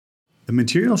The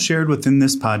material shared within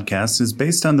this podcast is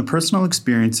based on the personal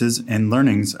experiences and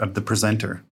learnings of the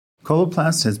presenter.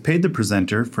 Coloplast has paid the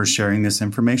presenter for sharing this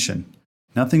information.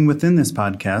 Nothing within this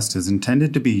podcast is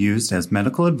intended to be used as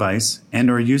medical advice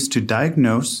and or used to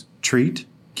diagnose, treat,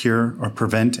 cure, or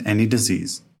prevent any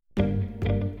disease.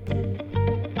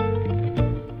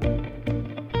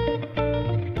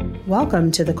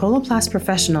 Welcome to the Coloplast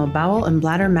Professional Bowel and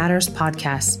Bladder Matters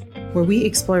podcast, where we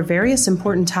explore various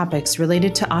important topics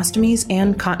related to ostomies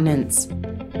and continence.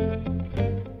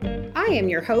 I am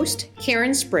your host,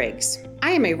 Karen Spriggs.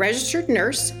 I am a registered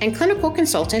nurse and clinical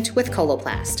consultant with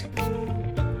Coloplast.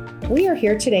 We are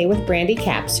here today with Brandy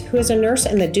Capps, who is a nurse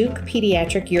in the Duke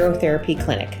Pediatric Urotherapy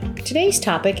Clinic. Today's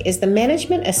topic is the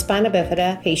management of spina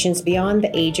bifida patients beyond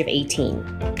the age of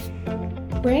 18.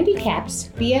 Brandy Capps,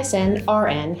 BSN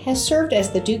RN, has served as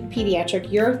the Duke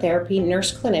Pediatric Urotherapy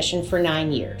Nurse Clinician for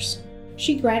 9 years.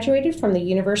 She graduated from the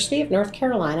University of North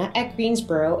Carolina at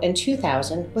Greensboro in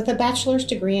 2000 with a bachelor's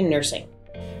degree in nursing.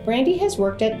 Brandy has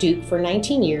worked at Duke for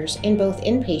 19 years in both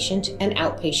inpatient and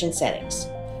outpatient settings.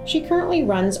 She currently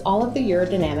runs all of the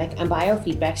urodynamic and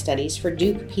biofeedback studies for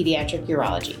Duke Pediatric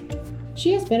Urology.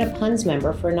 She has been a PUNS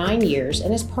member for 9 years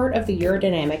and is part of the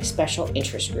Urodynamic Special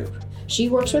Interest Group. She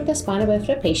works with the spina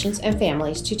bifida patients and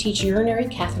families to teach urinary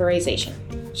catheterization.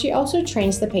 She also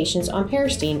trains the patients on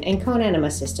Peristeen and cone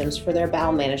enema systems for their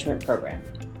bowel management program.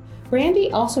 Brandy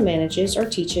also manages or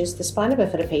teaches the spina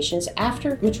bifida patients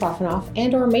after Mitrofanoff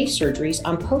and or MACE surgeries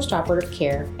on postoperative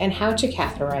care and how to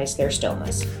catheterize their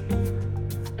stomas.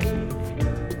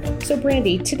 So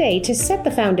Brandy, today, to set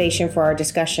the foundation for our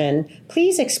discussion,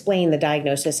 please explain the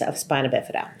diagnosis of spina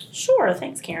bifida. Sure,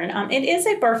 thanks, Karen. It is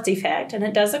a birth defect, and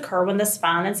it does occur when the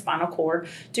spine and spinal cord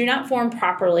do not form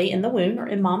properly in the womb or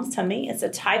in mom's tummy. It's a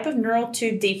type of neural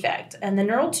tube defect, and the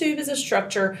neural tube is a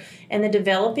structure in the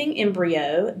developing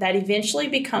embryo that eventually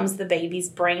becomes the baby's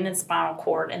brain and spinal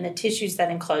cord and the tissues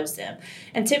that enclose them.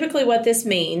 And typically what this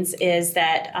means is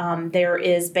that there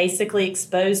is basically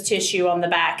exposed tissue on the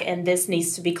back, and this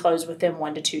needs to be closed within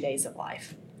 1 to 2 days of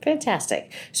life.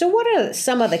 Fantastic. So what are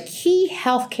some of the key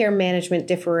healthcare management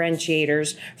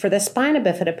differentiators for the spina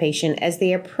bifida patient as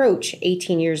they approach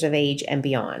 18 years of age and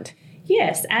beyond?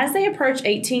 Yes, as they approach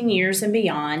 18 years and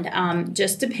beyond,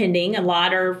 just depending, a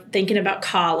lot are thinking about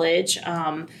college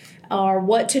or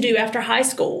what to do after high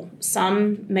school.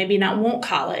 Some maybe not want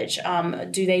college.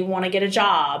 Do they want to get a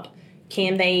job?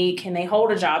 Can they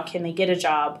hold a job? Can they get a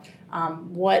job?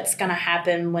 What's going to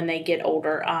happen when they get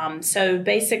older? So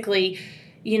basically,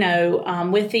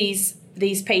 with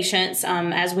these patients,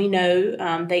 as we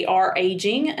know, they are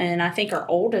aging, and I think our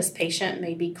oldest patient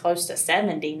may be close to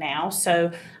 70 now.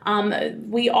 So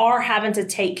we are having to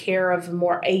take care of a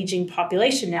more aging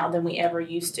population now than we ever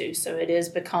used to. So it has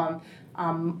become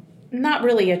not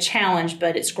really a challenge,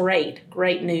 but it's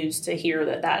great news to hear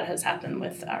that has happened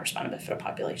with our spina bifida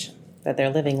population. That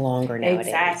they're living longer nowadays.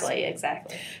 Exactly.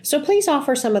 So please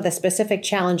offer some of the specific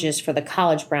challenges for the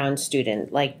college-bound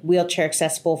student, like wheelchair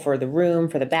accessible for the room,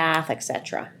 for the bath,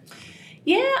 etc.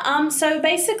 Yeah, so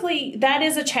basically that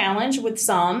is a challenge with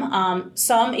some.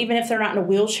 Some, even if they're not in a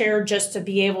wheelchair, just to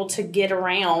be able to get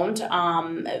around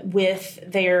some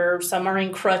are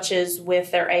in crutches with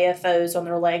their AFOs on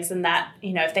their legs, and that,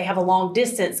 if they have a long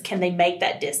distance, can they make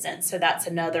that distance? So that's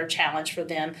another challenge for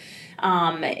them.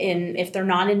 And if they're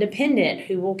not independent,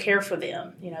 who will care for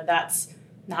them? That's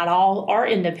not all are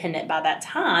independent by that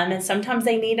time, and sometimes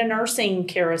they need a nursing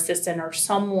care assistant or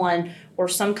someone or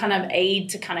some kind of aid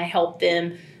to kind of help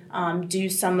them do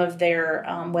some of their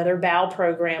whether bowel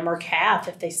program or cath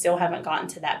if they still haven't gotten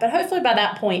to that. But hopefully by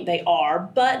that point they are,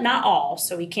 but not all,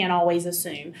 so we can't always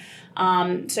assume.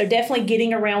 So definitely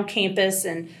getting around campus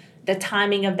and the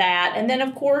timing of that. And then,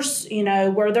 of course,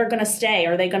 where they're going to stay.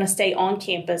 Are they going to stay on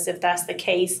campus if that's the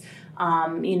case?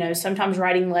 Sometimes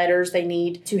writing letters, they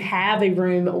need to have a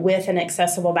room with an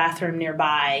accessible bathroom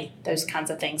nearby, those kinds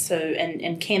of things. So,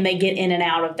 and can they get in and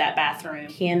out of that bathroom?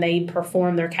 Can they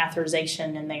perform their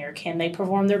catheterization in there? Can they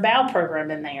perform their bowel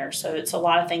program in there? So it's a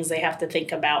lot of things they have to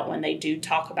think about when they do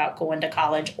talk about going to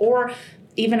college or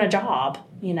even a job.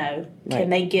 Can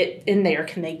they get in there?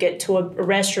 Can they get to a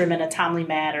restroom in a timely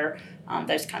manner?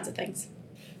 Those kinds of things.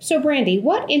 So, Brandy,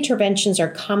 what interventions are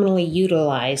commonly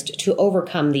utilized to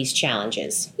overcome these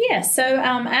challenges? Yes. So,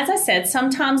 as I said,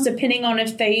 sometimes depending on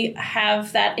if they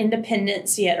have that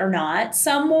independence yet or not,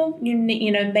 some will,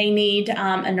 may need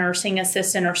a nursing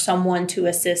assistant or someone to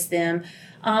assist them.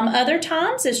 Other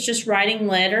times it's just writing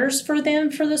letters for them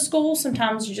for the school.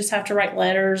 Sometimes you just have to write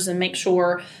letters and make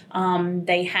sure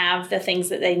they have the things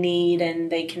that they need,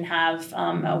 and they can have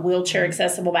a wheelchair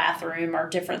accessible bathroom or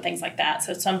different things like that.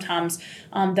 So sometimes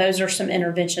those are some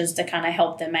interventions to kind of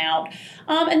help them out.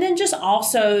 And then just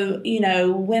also,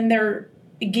 when they're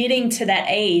getting to that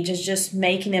age, is just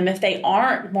making them, if they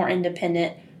aren't more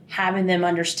independent, having them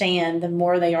understand the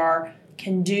more they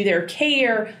can do their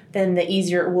care, then the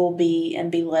easier it will be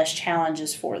and be less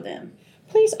challenges for them.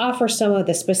 Please offer some of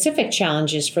the specific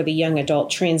challenges for the young adult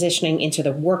transitioning into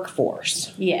the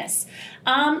workforce. Yes.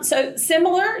 So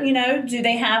similar, do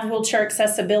they have wheelchair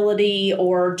accessibility,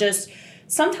 or just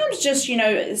sometimes just,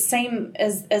 same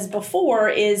as before,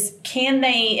 is can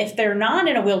they, if they're not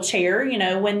in a wheelchair,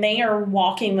 when they are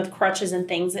walking with crutches and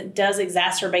things, it does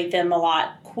exacerbate them a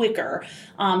lot quicker.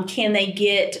 Can they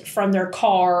get from their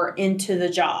car into the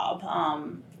job?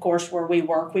 Of course, where we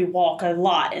work, we walk a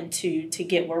lot to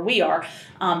get where we are.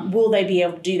 Will they be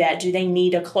able to do that? Do they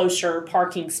need a closer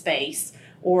parking space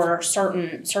or a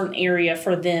certain area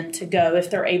for them to go if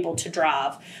they're able to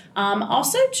drive?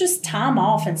 Also, just time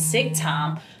off and sick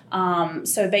time.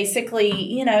 So basically,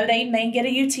 they may get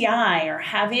a UTI or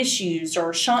have issues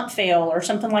or shunt fail or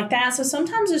something like that. So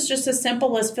sometimes it's just as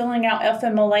simple as filling out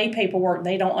FMLA paperwork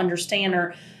they don't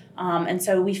understand, and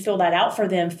so we fill that out for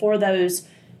them for those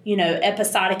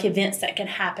episodic events that can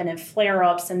happen and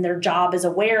flare-ups, and their job is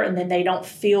aware, and then they don't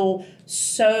feel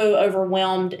so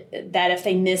overwhelmed that if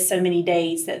they miss so many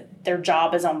days that their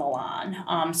job is on the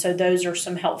line. So those are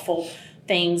some helpful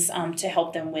things to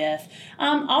help them with.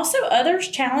 Also, other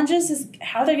challenges is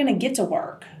how they're going to get to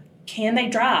work. Can they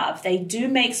drive? They do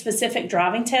make specific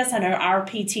driving tests. I know our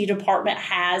PT department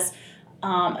has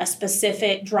a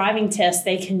specific driving test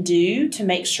they can do to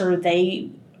make sure they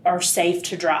are safe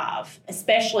to drive,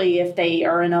 especially if they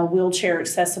are in a wheelchair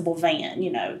accessible van,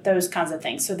 those kinds of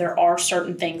things. So there are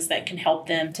certain things that can help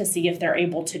them to see if they're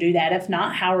able to do that. If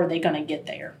not, how are they going to get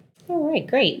there? All right,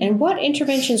 great. And what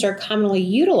interventions are commonly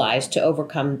utilized to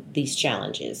overcome these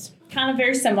challenges? Kind of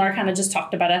very similar. I kind of just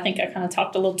talked about it. I think I kind of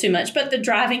talked a little too much, but the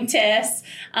driving tests,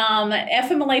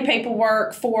 FMLA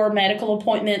paperwork for medical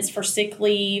appointments, for sick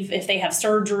leave, if they have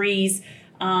surgeries,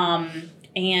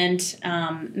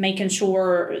 and making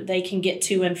sure they can get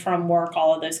to and from work.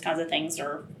 All of those kinds of things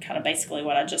are kind of basically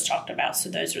what I just talked about. So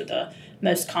those are the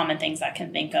most common things I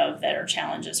can think of that are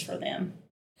challenges for them.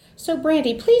 So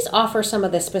Brandy, please offer some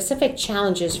of the specific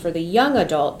challenges for the young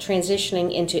adult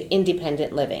transitioning into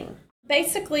independent living.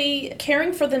 Basically,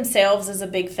 caring for themselves is a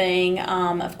big thing.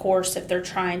 Of course, if they're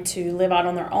trying to live out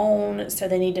on their own, so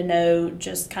they need to know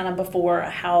just kind of before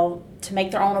how to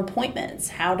make their own appointments,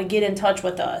 how to get in touch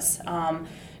with us,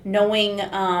 knowing,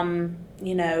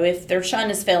 if their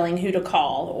shunt is failing, who to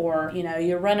call, or,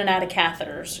 you're running out of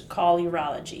catheters, call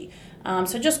urology.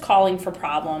 So just calling for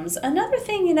problems. Another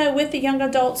thing, with the young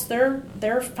adults,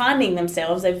 they're finding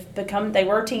themselves. They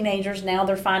were teenagers, now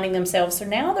they're finding themselves. So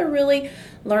now they're really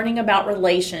learning about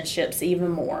relationships even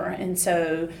more. And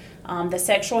so the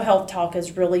sexual health talk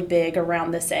is really big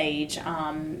around this age.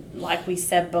 Like we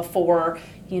said before,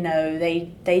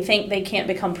 they think they can't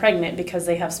become pregnant because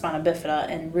they have spina bifida,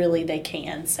 and really they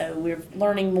can. So we're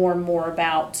learning more and more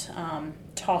about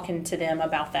talking to them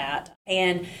about that.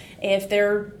 And if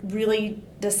they're really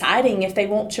deciding if they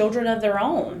want children of their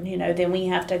own, then we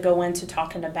have to go into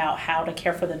talking about how to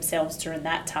care for themselves during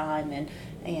that time,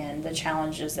 and the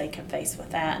challenges they can face with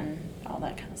that and all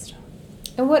that kind of stuff.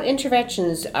 And what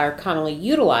interventions are commonly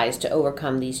utilized to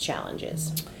overcome these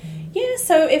challenges? Yeah,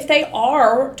 so if they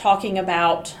are talking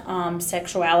about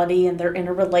sexuality and they're in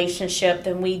a relationship,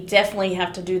 then we definitely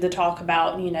have to do the talk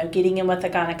about, getting in with a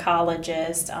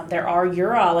gynecologist. There are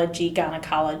urology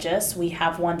gynecologists. We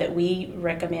have one that we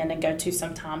recommend and go to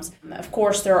sometimes. Of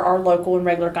course, there are local and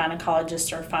regular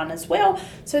gynecologists are fine as well.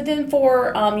 So then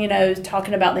for,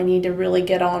 talking about they need to really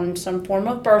get on some form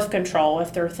of birth control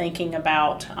if they're thinking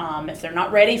about, if they're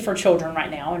not ready for children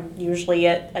right now, and usually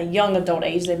at a young adult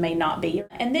age they may not be.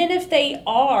 And then if they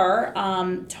are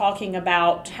talking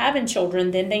about having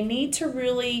children, then they need to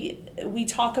we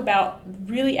talk about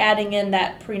really adding in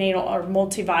that prenatal or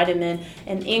multivitamin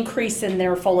and increasing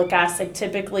their folic acid.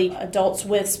 Typically, adults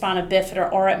with spina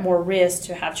bifida are at more risk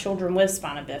to have children with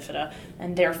spina bifida,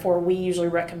 and therefore we usually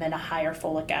recommend a higher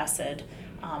folic acid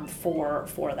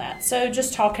for that. So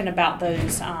just talking about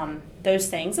those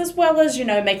things, as well as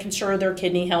making sure their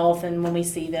kidney health and when we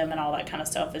see them and all that kind of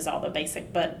stuff is all the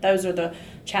basic. But those are the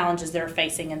challenges they're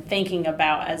facing and thinking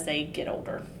about as they get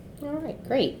older. All right,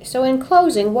 great. So in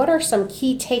closing, what are some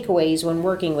key takeaways when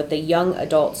working with the young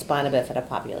adult spina bifida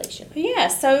population? Yeah,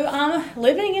 so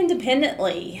living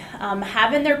independently,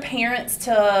 having their parents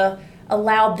to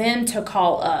allow them to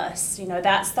call us.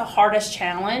 That's the hardest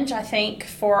challenge, I think,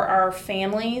 for our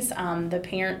families. The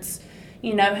parents,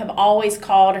 have always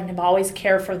called and have always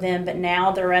cared for them, but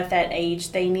now they're at that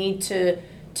age, they need to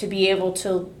be able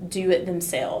to do it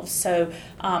themselves. So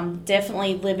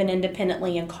definitely living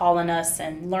independently and calling us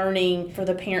and learning for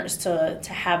the parents to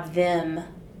have them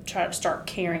try to start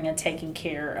caring and taking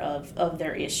care of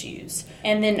their issues.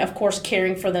 And then, of course,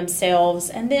 caring for themselves.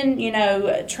 And then,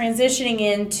 transitioning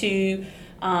into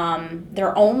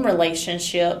their own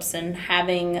relationships and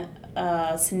having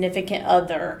a significant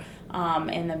other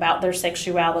and about their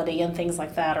sexuality and things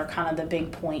like that are kind of the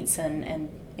big points in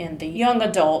the young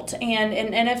adult.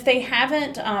 And if they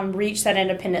haven't reached that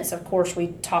independence, of course, we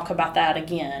talk about that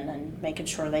again and making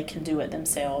sure they can do it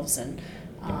themselves and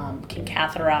can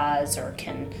catheterize or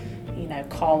can,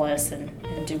 call us and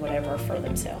do whatever for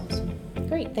themselves.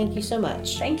 Great. Thank you so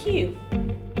much. Thank you.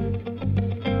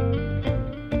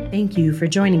 Thank you for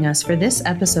joining us for this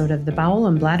episode of the Bowel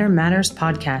and Bladder Matters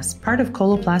podcast, part of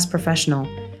Coloplast Professional,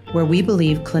 where we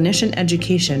believe clinician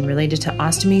education related to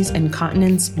ostomies and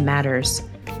continence matters.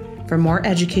 For more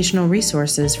educational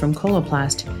resources from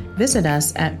Coloplast, visit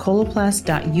us at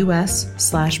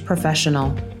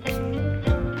coloplast.us/professional.